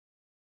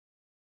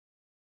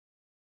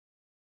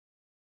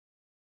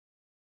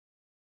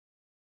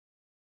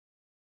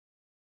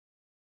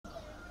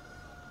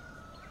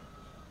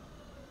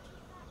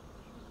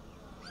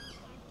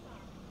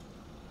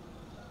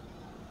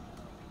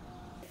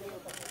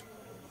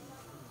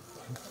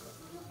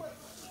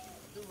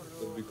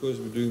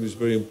because we're doing this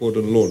very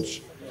important launch,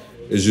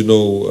 as you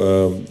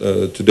know,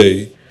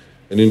 today.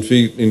 And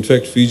in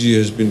fact, Fiji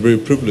has been very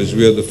privileged.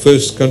 We are the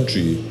first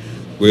country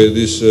where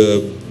this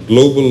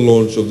global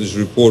launch of this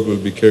report will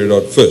be carried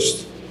out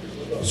first.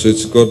 So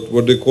it's got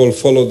what they call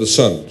follow the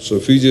sun. So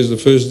Fiji is the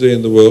first day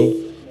in the world,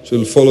 so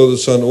it'll follow the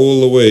sun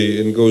all the way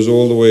and goes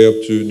all the way up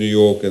to New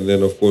York and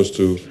then, of course,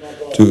 to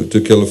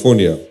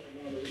California.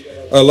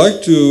 I'd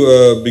like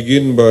to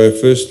begin by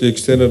firstly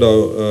extending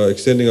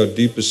our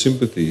deepest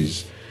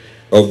sympathies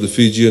of the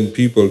Fijian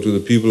people to the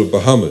people of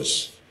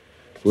Bahamas,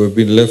 who have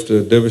been left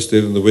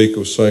devastated in the wake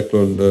of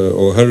cyclone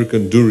or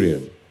Hurricane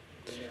Durian.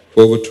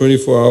 For over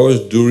 24 hours,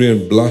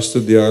 Durian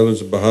blasted the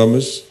islands of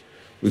Bahamas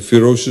with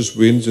ferocious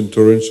winds and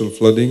torrential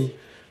flooding,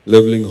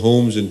 leveling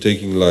homes and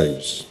taking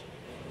lives.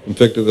 In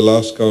fact, at the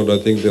last count, I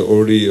think there are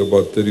already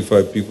about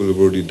 35 people who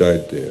have already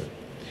died there.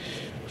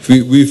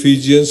 We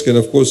Fijians can,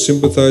 of course,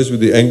 sympathize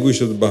with the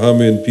anguish of the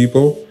Bahamian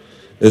people,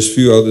 as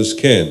few others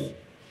can.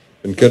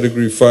 When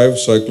Category 5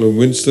 Cyclone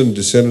Winston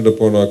descended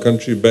upon our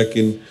country back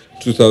in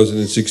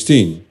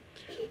 2016,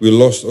 we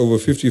lost over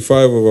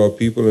 55 of our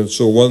people and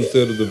saw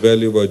 1/3 of the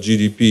value of our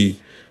GDP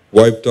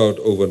wiped out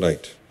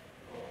overnight.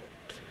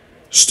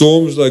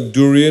 Storms like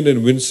Durian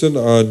and Winston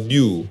are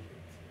new,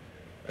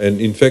 and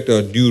in fact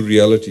are new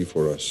reality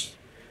for us.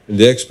 And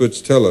the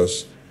experts tell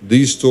us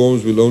these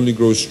storms will only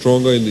grow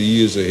stronger in the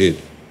years ahead.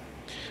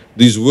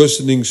 These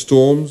worsening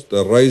storms,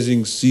 the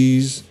rising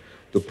seas,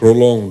 the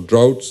prolonged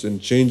droughts and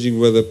changing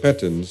weather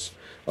patterns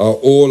are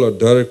all a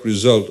direct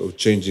result of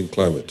changing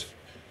climate.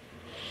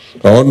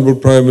 Our Honourable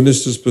Prime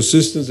Minister's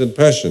persistence and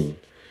passion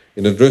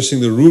in addressing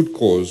the root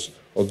cause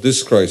of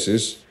this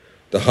crisis,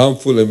 the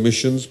harmful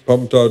emissions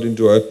pumped out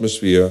into our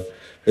atmosphere,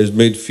 has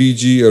made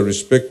Fiji a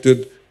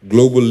respected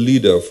global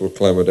leader for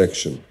climate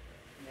action.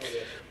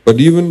 But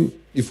even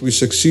if we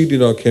succeed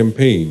in our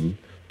campaign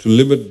to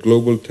limit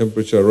global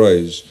temperature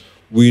rise,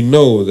 we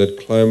know that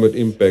climate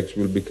impacts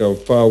will become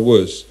far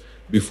worse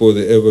before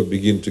they ever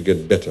begin to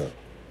get better.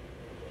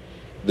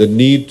 The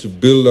need to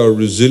build our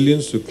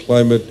resilience to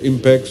climate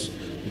impacts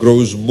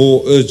grows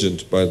more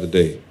urgent by the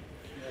day.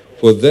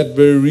 For that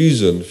very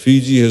reason,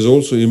 Fiji has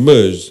also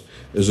emerged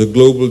as a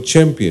global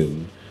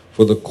champion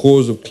for the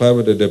cause of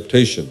climate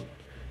adaptation,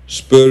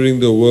 spurring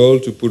the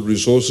world to put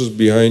resources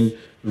behind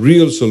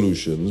real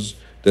solutions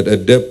that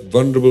adapt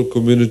vulnerable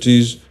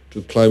communities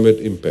to climate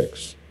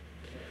impacts.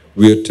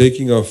 We are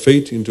taking our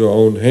fate into our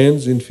own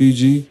hands in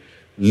Fiji,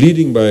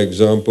 leading by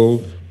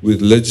example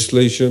with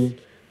legislation,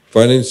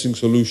 financing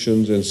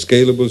solutions, and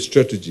scalable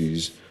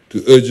strategies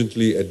to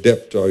urgently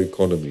adapt our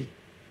economy.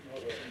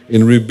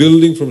 In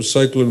rebuilding from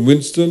Cyclone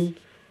Winston,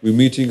 we're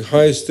meeting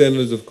high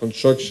standards of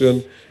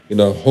construction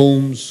in our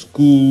homes,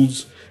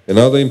 schools, and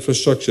other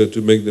infrastructure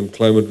to make them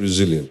climate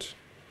resilient.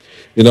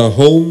 In our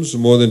homes,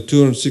 more than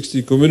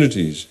 260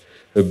 communities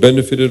have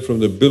benefited from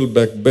the Build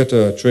Back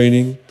Better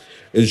training,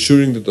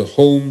 ensuring that the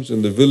homes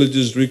and the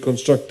villages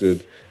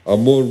reconstructed are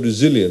more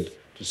resilient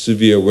to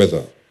severe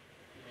weather.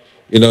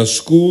 In our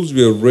schools,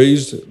 we have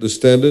raised the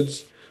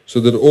standards so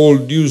that all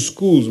new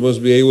schools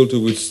must be able to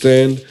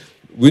withstand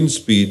wind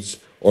speeds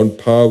on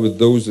par with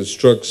those that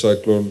struck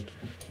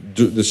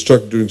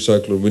during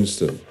Cyclone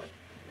Winston.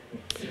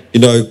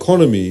 In our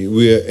economy,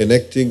 we are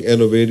enacting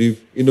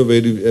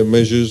innovative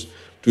measures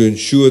to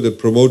ensure that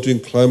promoting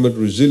climate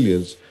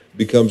resilience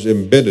becomes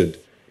embedded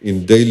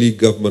in daily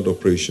government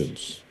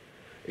operations.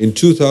 In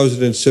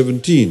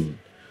 2017,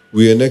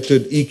 we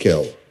enacted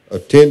ECAL, a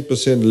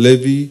 10%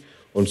 levy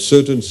on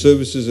certain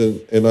services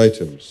and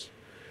items.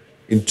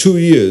 In 2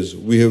 years,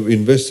 we have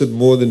invested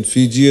more than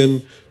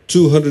Fijian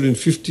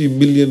 $250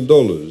 million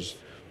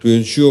to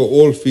ensure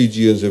all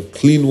Fijians have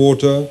clean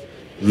water,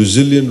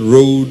 resilient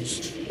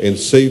roads, and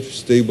safe,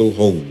 stable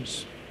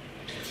homes.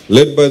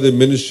 Led by the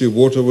Ministry of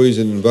Waterways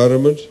and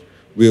Environment,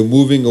 we are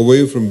moving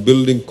away from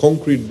building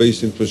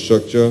concrete-based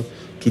infrastructure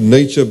to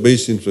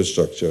nature-based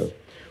infrastructure,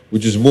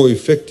 which is more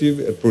effective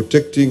at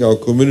protecting our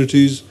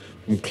communities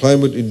from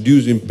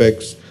climate-induced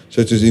impacts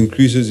such as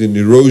increases in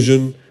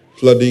erosion,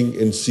 flooding,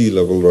 and sea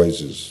level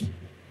rises.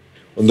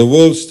 On the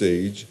world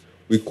stage,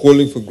 we're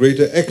calling for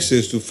greater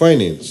access to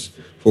finance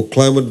for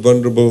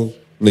climate-vulnerable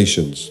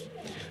nations.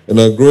 And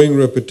our growing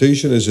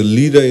reputation as a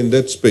leader in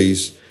that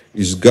space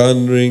is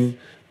garnering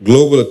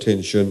global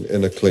attention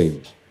and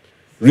acclaim.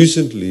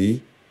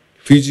 Recently,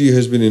 Fiji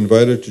has been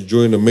invited to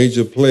join a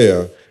major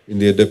player in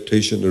the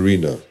adaptation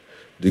arena,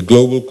 the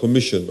Global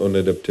Commission on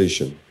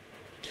Adaptation.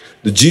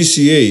 The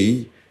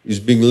GCA is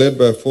being led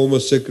by former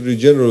Secretary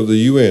General of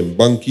the UN,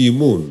 Ban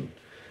Ki-moon,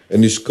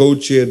 and is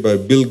co-chaired by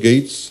Bill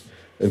Gates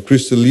and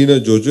Kristalina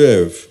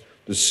Georgiev,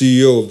 the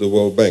CEO of the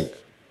World Bank.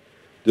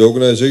 The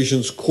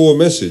organization's core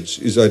message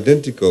is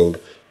identical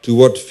to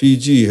what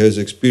Fiji has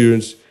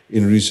experienced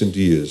in recent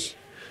years,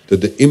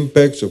 that the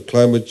impacts of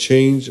climate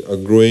change are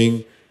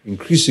growing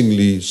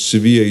increasingly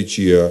severe each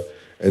year,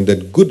 and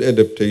that good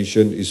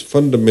adaptation is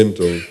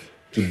fundamental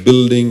to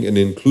building an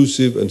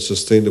inclusive and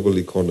sustainable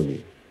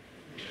economy.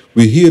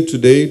 We're here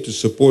today to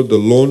support the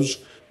launch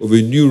of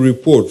a new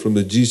report from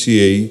the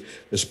GCA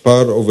as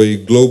part of a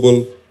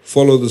global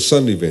Follow the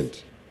Sun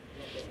event.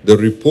 The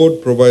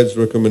report provides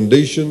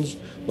recommendations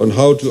on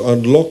how to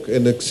unlock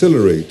and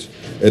accelerate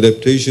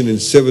adaptation in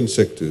 7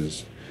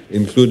 sectors,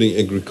 including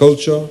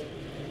agriculture,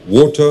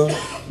 water,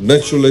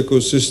 natural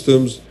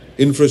ecosystems,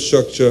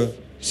 infrastructure,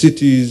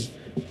 cities,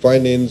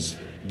 finance,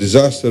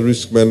 disaster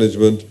risk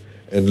management,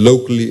 and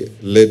locally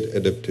led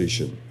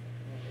adaptation.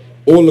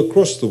 All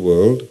across the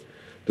world,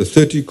 the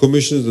 30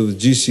 commissioners of the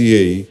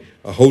GCA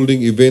are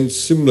holding events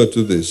similar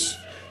to this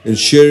and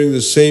sharing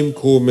the same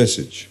core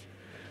message,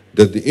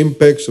 that the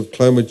impacts of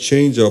climate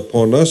change are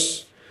upon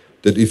us,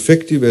 that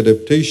effective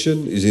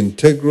adaptation is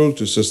integral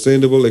to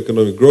sustainable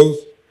economic growth,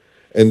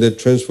 and that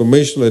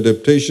transformational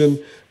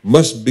adaptation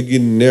must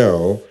begin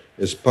now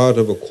as part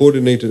of a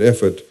coordinated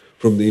effort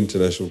from the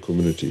international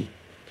community.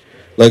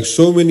 Like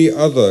so many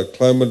other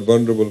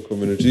climate-vulnerable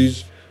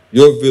communities,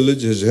 your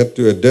village has had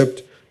to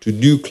adapt to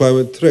new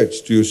climate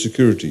threats to your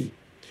security.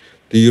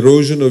 The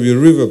erosion of your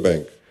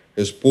riverbank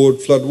has poured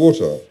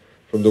floodwater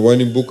from the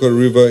Wainibuka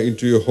River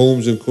into your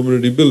homes and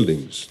community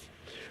buildings.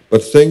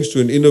 But thanks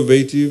to an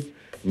innovative,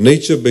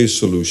 nature-based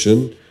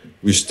solution,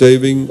 we're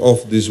staving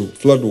off these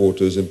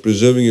floodwaters and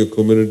preserving your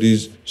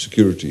community's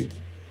security.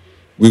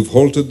 We've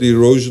halted the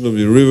erosion of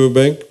your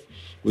riverbank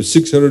with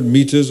 600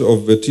 meters of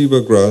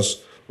Vetiver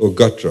Grass or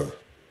gatra.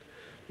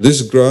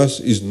 This grass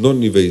is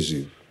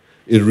non-invasive.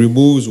 It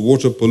removes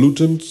water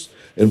pollutants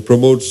and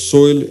promotes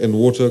soil and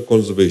water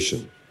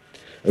conservation.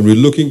 And we're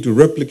looking to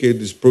replicate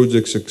this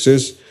project's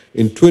success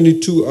in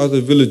 22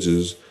 other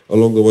villages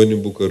along the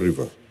Wainibuka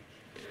River.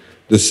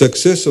 The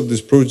success of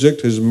this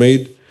project has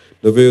made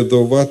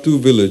Naveicovatu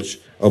Village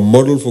a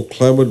model for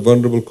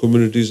climate-vulnerable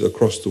communities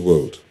across the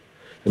world.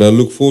 And I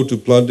look forward to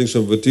planting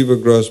some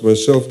vetiver grass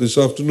myself this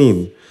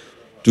afternoon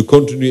to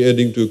continue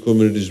adding to a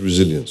community's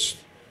resilience.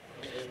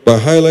 By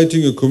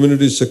highlighting a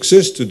community's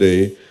success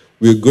today,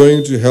 we are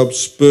going to help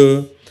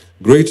spur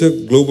greater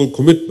global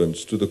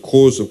commitments to the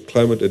cause of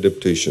climate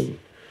adaptation.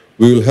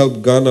 We will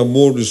help garner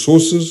more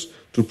resources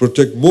to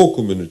protect more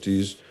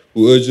communities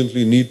who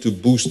urgently need to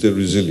boost their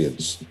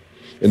resilience.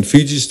 And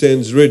Fiji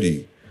stands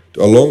ready,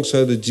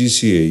 alongside the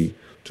GCA,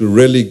 to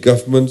rally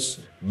governments,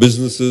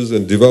 businesses,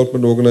 and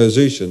development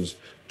organizations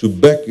to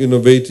back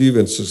innovative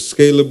and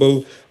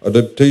scalable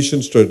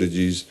adaptation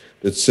strategies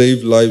that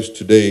save lives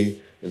today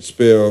and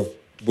spare our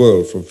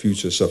world from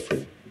future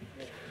suffering.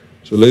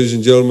 So, ladies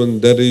and gentlemen,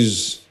 that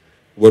is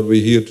what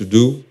we're here to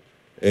do.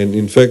 And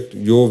in fact,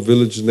 your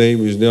village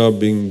name is now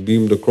being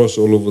beamed across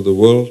all over the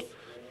world.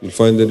 You'll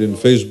find that in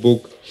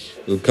Facebook.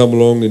 It'll come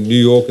along in New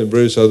York and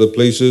various other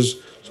places.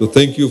 So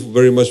thank you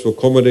very much for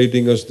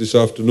accommodating us this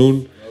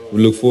afternoon.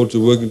 We look forward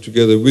to working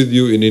together with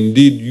you and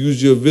indeed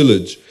use your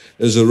village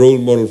as a role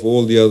model for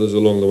all the others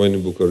along the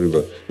Wainibuka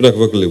River.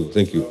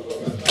 Thank you.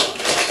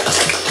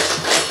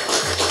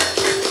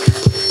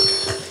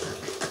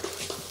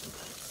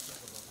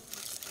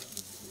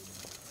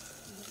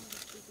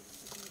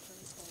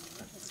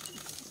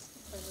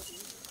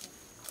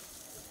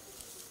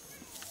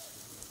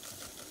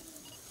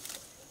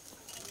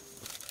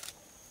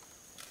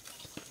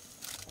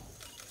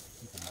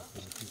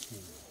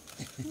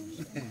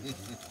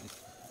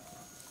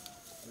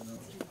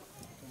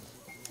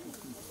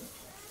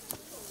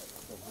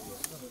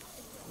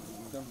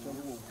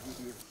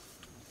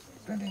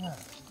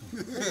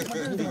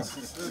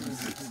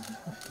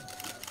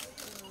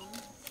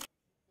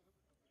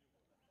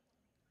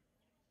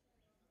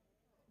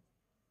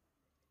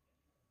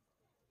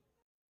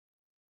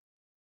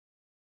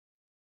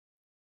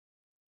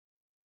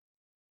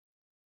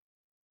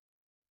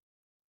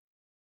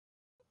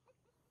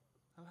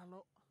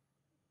 Hello.